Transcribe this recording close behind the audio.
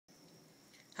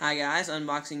Hi guys,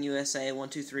 Unboxing USA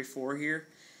 1234 here.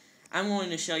 I'm going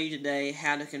to show you today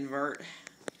how to convert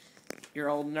your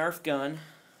old Nerf gun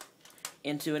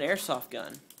into an Airsoft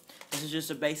gun. This is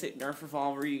just a basic Nerf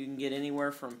revolver. You can get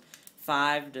anywhere from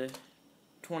 $5 to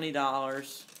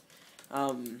 $20.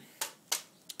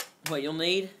 What you'll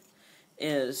need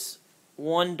is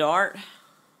one dart,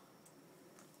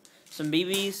 some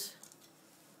BBs,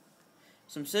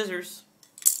 some scissors,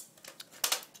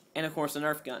 and of course a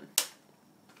Nerf gun.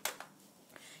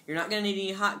 You're not going to need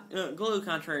any hot glue,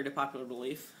 contrary to popular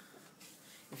belief,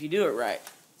 if you do it right.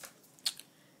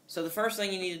 So the first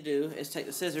thing you need to do is take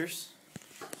the scissors,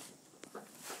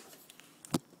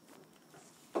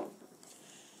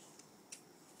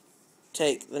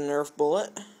 take the Nerf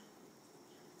bullet,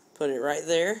 put it right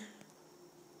there,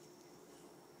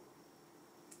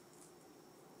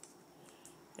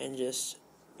 and just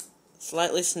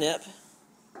slightly snip.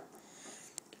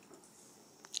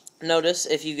 Notice,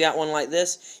 if you got one like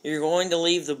this, you're going to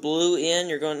leave the blue in,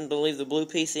 you're going to leave the blue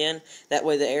piece in, that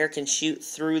way the air can shoot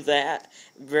through that,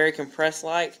 very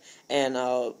compressed-like, and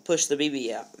push the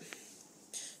BB out.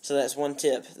 So that's one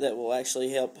tip that will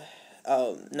actually help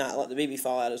not let the BB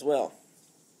fall out as well.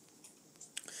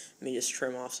 Let me just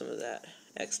trim off some of that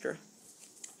extra.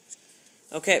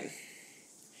 Okay,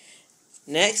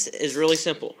 next is really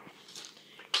simple.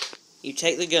 You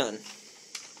take the gun,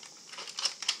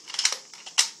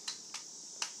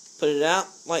 put it out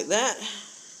like that.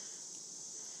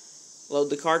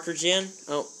 Load the cartridge in.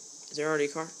 Oh, is there already a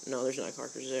cartridge? No, there's not a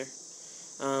cartridge there.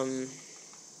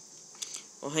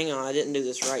 Well, hang on, I didn't do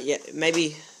this right yet.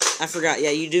 Maybe I forgot. Yeah,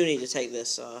 you do need to take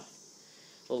this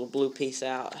little blue piece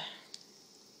out.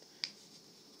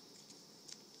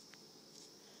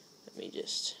 Let me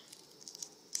just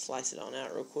slice it on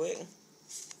out real quick.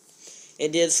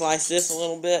 It did slice this a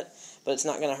little bit, but it's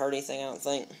not going to hurt anything, I don't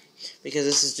think, because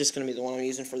this is just going to be the one I'm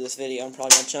using for this video. I'm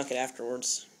probably going to chunk it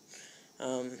afterwards.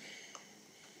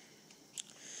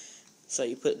 So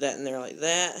you put that in there like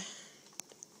that.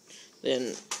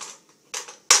 Then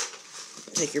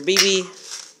take your BB.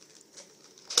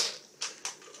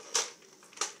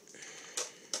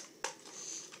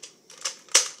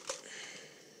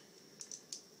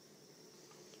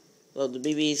 Load the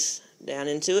BBs down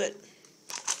into it.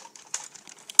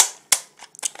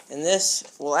 And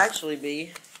this will actually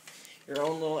be your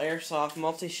own little Airsoft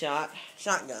multi-shot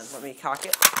shotgun. Let me cock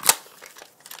it.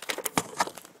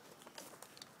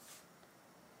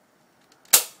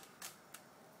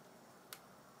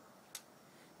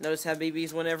 Notice how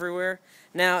BBs went everywhere.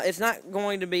 Now, it's not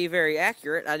going to be very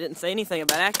accurate. I didn't say anything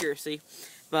about accuracy,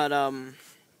 but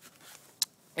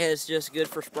it's just good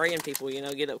for spraying people, you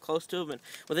know, get up close to them. And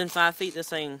within 5 feet, this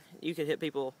thing, you could hit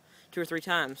people 2 or 3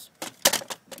 times.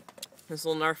 This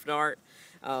little Nerf dart,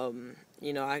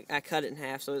 you know, I cut it in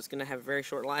half, so it's going to have a very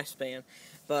short lifespan.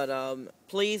 But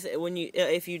please,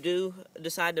 if you do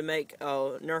decide to make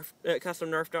custom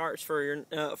Nerf darts for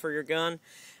your gun,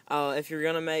 if you're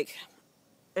gonna make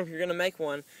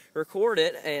one, record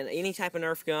it, and any type of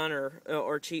Nerf gun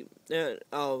or cheap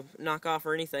knockoff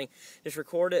or anything, just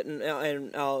record it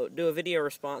and do a video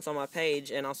response on my page,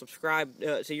 and I'll subscribe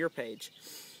to your page.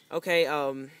 Okay.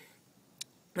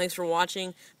 Thanks for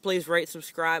watching. Please rate,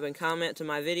 subscribe, and comment to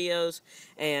my videos,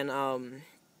 and I'll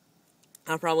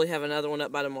probably have another one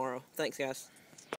up by tomorrow. Thanks, guys.